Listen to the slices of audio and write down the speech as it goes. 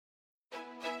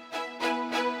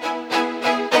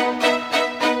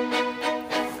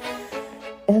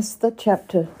Esther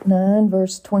chapter 9,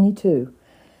 verse 22.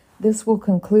 This will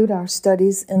conclude our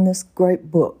studies in this great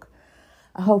book.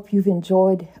 I hope you've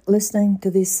enjoyed listening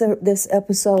to these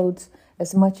episodes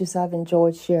as much as I've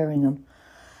enjoyed sharing them.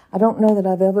 I don't know that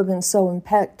I've ever been so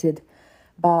impacted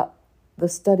by the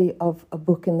study of a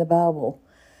book in the Bible,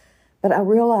 but I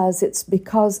realize it's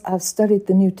because I've studied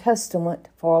the New Testament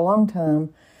for a long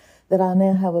time that I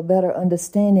now have a better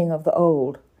understanding of the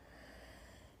Old.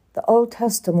 The Old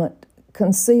Testament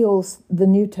conceals the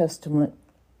New Testament,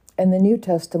 and the New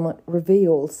Testament is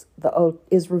revealed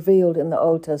in the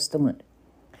Old Testament.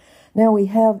 Now we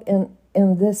have in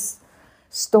this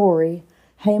story,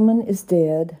 Haman is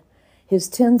dead, his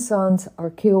 10 sons are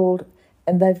killed,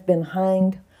 and they've been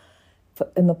hanged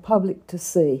in the public to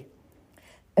see.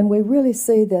 And we really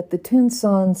see that the 10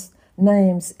 sons'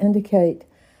 names indicate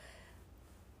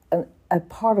a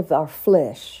part of our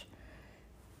flesh.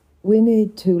 We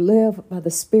need to live by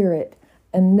the Spirit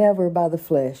and never by the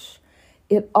flesh.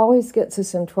 It always gets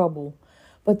us in trouble,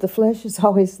 but the flesh is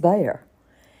always there,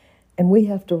 and we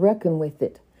have to reckon with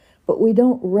it. But we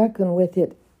don't reckon with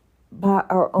it by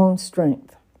our own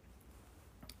strength.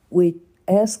 We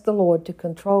ask the Lord to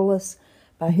control us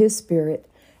by His Spirit,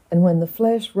 and when the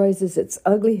flesh raises its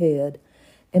ugly head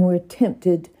and we're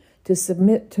tempted to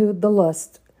submit to the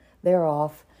lust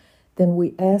thereof, then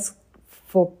we ask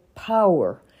for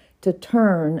power to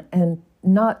turn and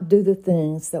not do the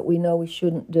things that we know we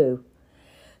shouldn't do.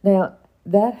 Now,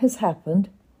 that has happened.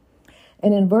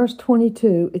 And in verse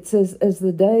 22, it says, as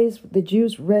the days the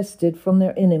Jews rested from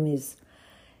their enemies,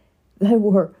 they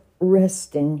were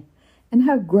resting. And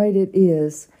how great it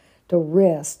is to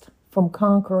rest from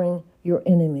conquering your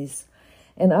enemies.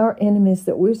 And our enemies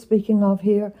that we're speaking of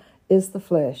here is the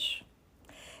flesh.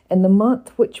 And the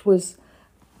month which was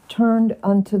turned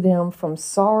unto them from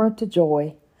sorrow to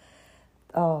joy.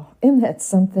 Oh, isn't that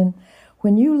something?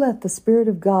 When you let the Spirit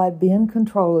of God be in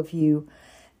control of you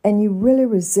and you really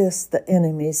resist the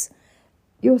enemies,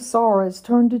 your sorrow is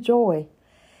turned to joy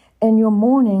and your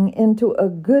mourning into a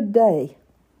good day.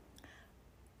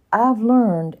 I've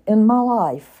learned in my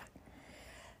life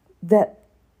that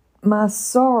my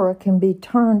sorrow can be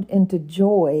turned into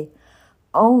joy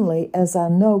only as I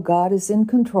know God is in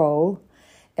control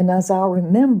and as I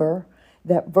remember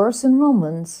that verse in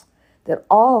Romans that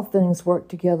all things work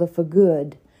together for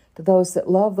good to those that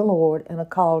love the Lord and are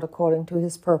called according to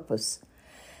His purpose.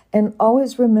 And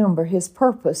always remember, His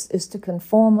purpose is to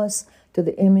conform us to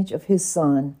the image of His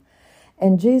Son.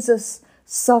 And Jesus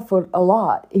suffered a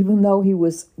lot, even though He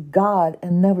was God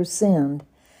and never sinned.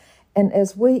 And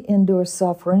as we endure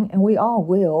suffering, and we all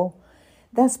will,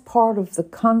 that's part of the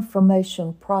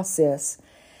confirmation process.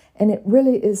 And it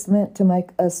really is meant to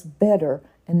make us better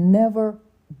and never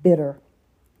bitter.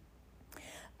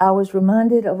 I was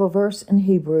reminded of a verse in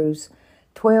Hebrews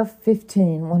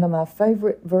 12:15, one of my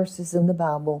favorite verses in the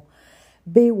Bible.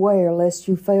 Beware lest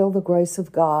you fail the grace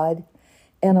of God,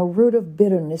 and a root of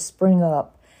bitterness spring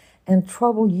up, and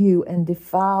trouble you and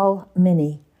defile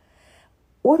many.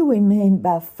 What do we mean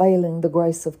by failing the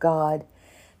grace of God?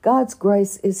 God's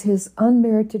grace is His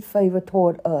unmerited favor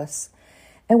toward us.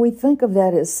 And we think of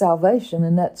that as salvation,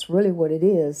 and that's really what it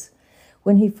is.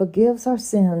 When He forgives our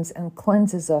sins and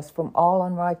cleanses us from all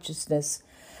unrighteousness.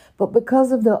 But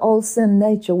because of the old sin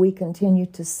nature, we continue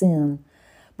to sin.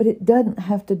 But it doesn't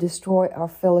have to destroy our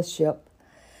fellowship.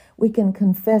 We can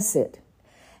confess it,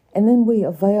 and then we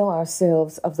avail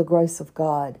ourselves of the grace of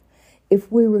God.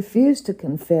 If we refuse to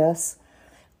confess,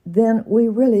 then we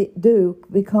really do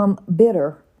become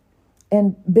bitter.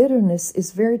 And bitterness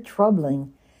is very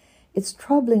troubling. It's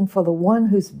troubling for the one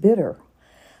who's bitter.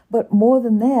 But more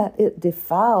than that, it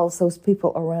defiles those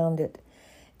people around it.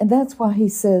 And that's why He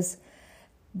says,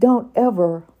 don't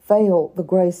ever fail the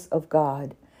grace of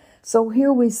God. So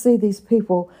here we see these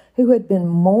people who had been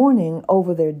mourning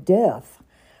over their death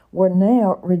were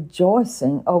now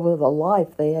rejoicing over the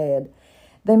life they had.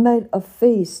 They made a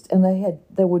feast and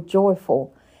they were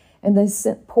joyful. And they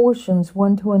sent portions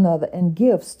one to another and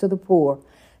gifts to the poor.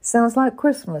 Sounds like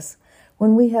Christmas,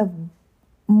 when we have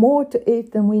more to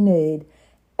eat than we need,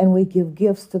 and we give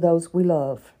gifts to those we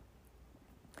love.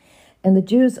 And the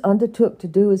Jews undertook to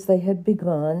do as they had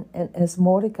begun, and as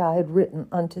Mordecai had written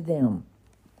unto them.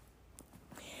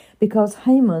 Because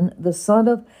Haman, the son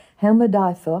of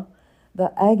Hammedatha,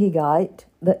 the Agagite,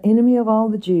 the enemy of all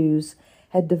the Jews,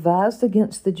 had devised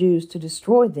against the Jews to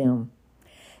destroy them,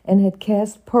 and had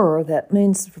cast pur, that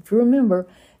means, if you remember,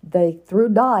 they threw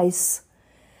dice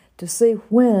to see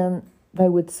when they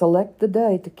would select the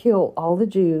day to kill all the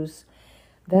Jews.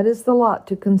 That is the lot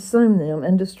to consume them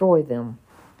and destroy them.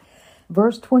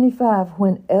 Verse 25,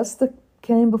 when Esther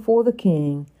came before the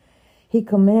king, he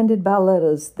commanded by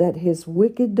letters that his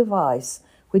wicked device,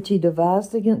 which he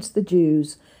devised against the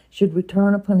Jews, should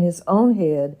return upon his own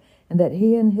head, and that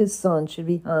he and his son should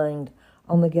be hanged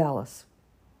on the gallows.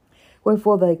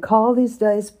 Wherefore they call these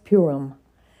days Purim,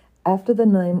 after the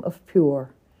name of Pur.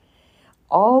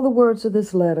 All the words of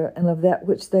this letter and of that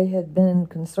which they had been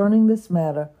concerning this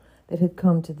matter that had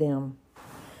come to them,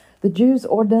 the Jews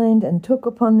ordained and took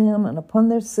upon them and upon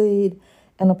their seed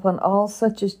and upon all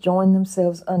such as joined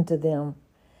themselves unto them.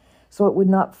 So it would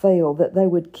not fail that they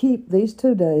would keep these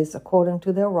 2 days according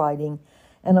to their writing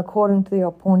and according to their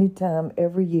appointed time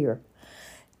every year.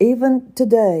 Even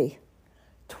today,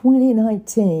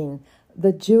 2019,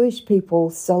 the Jewish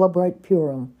people celebrate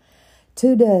Purim.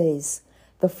 2 days,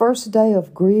 the first day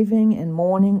of grieving and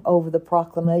mourning over the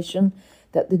proclamation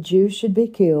that the Jews should be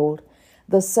killed,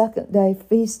 the second day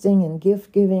feasting and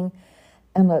gift-giving,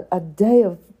 and a day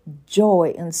of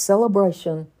joy and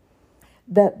celebration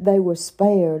that they were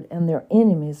spared and their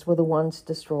enemies were the ones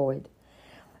destroyed.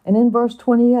 And in verse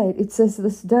 28, it says,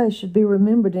 this day should be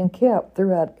remembered and kept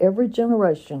throughout every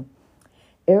generation,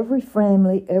 every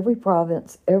family, every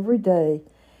province, every day,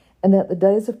 and that the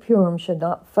days of Purim should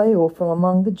not fail from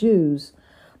among the Jews,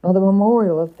 nor the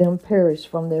memorial of them perish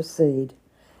from their seed.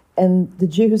 And the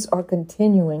Jews are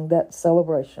continuing that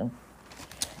celebration.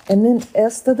 And then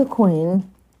Esther the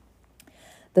queen,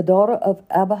 the daughter of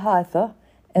Abihathar,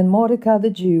 and Mordecai the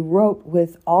Jew wrote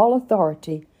with all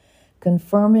authority,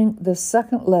 confirming the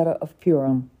second letter of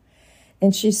Purim.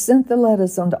 And she sent the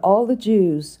letters unto all the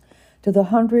Jews to the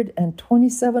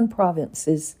 127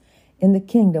 provinces in the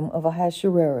kingdom of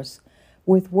Ahasuerus,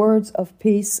 with words of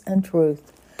peace and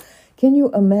truth. Can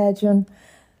you imagine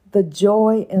the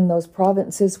joy in those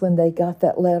provinces when they got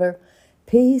that letter?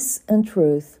 Peace and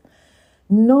truth.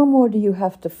 No more do you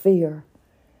have to fear.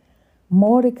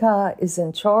 Mordecai is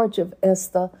in charge of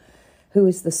Esther, who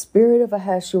is the spirit of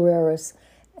Ahasuerus,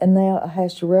 and now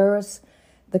Ahasuerus,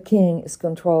 the king, is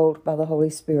controlled by the Holy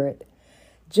Spirit.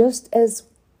 Just as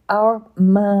our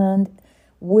mind,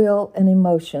 will, and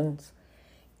emotions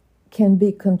can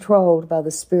be controlled by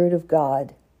the Spirit of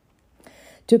God,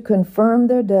 to confirm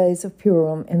their days of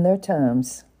Purim in their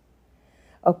times,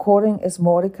 according as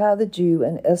Mordecai the Jew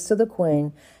and Esther the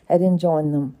queen had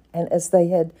enjoined them, and as they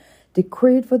had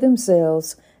decreed for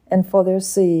themselves and for their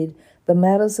seed the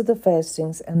matters of the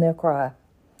fastings and their cry.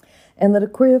 And the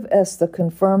decree of Esther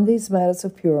confirmed these matters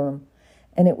of Purim,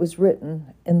 and it was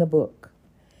written in the book.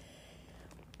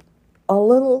 A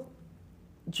little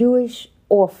Jewish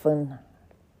orphan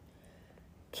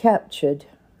captured,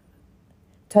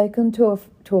 taken to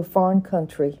a foreign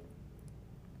country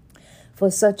for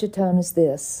such a time as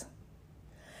this,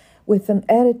 with an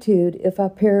attitude, if I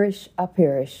perish, I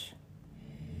perish.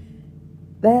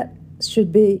 That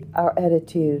should be our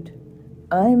attitude.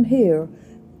 I am here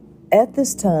at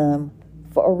this time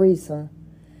for a reason,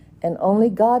 and only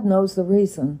God knows the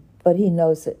reason, but He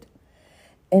knows it.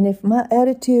 And if my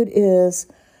attitude is,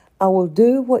 I will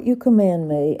do what you command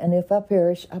me, and if I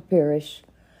perish, I perish,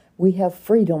 we have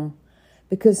freedom,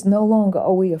 because no longer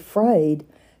are we afraid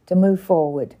to move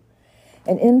forward.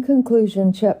 And in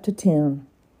conclusion, chapter 10,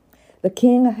 the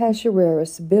king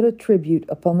Ahasuerus bid a tribute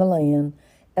upon the land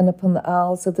and upon the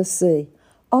isles of the sea,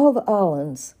 all the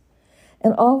islands,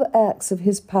 and all the acts of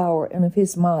his power and of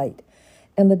his might,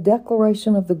 and the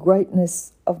declaration of the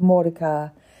greatness of Mordecai,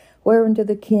 whereinto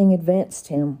the king advanced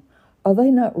him. Are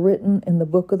they not written in the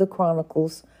book of the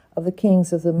Chronicles of the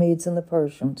kings of the Medes and the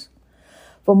Persians?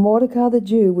 For Mordecai the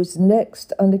Jew was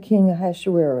next unto King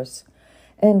Ahasuerus,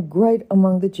 and great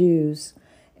among the Jews,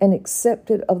 and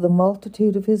accepted of the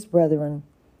multitude of his brethren,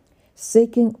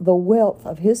 seeking the wealth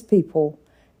of his people,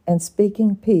 and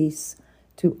speaking peace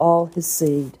to all his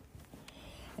seed.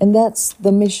 And that's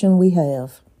the mission we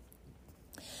have.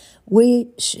 We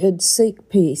should seek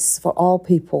peace for all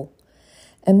people.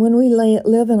 And when we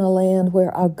live in a land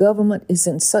where our government is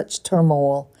in such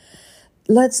turmoil,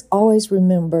 let's always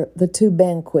remember the 2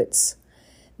 banquets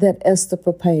that Esther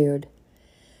prepared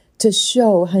to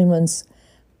show Haman's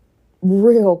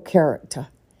real character.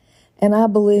 And I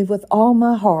believe with all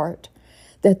my heart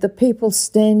that the people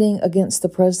standing against the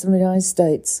President of the United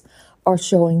States are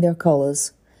showing their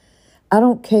colors. I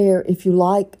don't care if you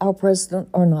like our president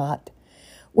or not.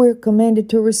 We're commanded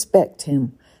to respect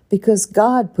him because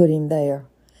God put him there.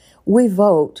 We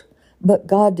vote, but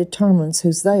God determines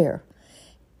who's there.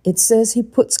 It says He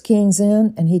puts kings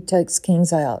in and He takes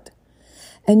kings out.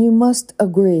 And you must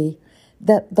agree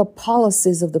that the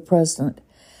policies of the president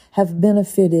have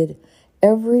benefited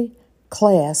every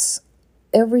class,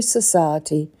 every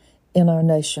society in our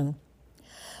nation.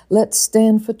 Let's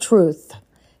stand for truth,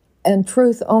 and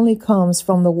truth only comes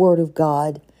from the Word of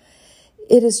God.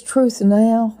 It is truth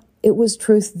now, it was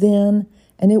truth then,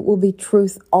 and it will be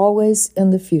truth always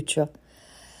in the future.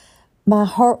 My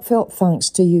heartfelt thanks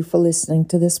to you for listening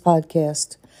to this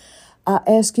podcast. I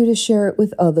ask you to share it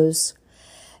with others,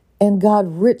 and God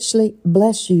richly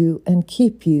bless you and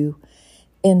keep you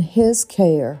in His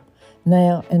care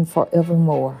now and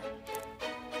forevermore.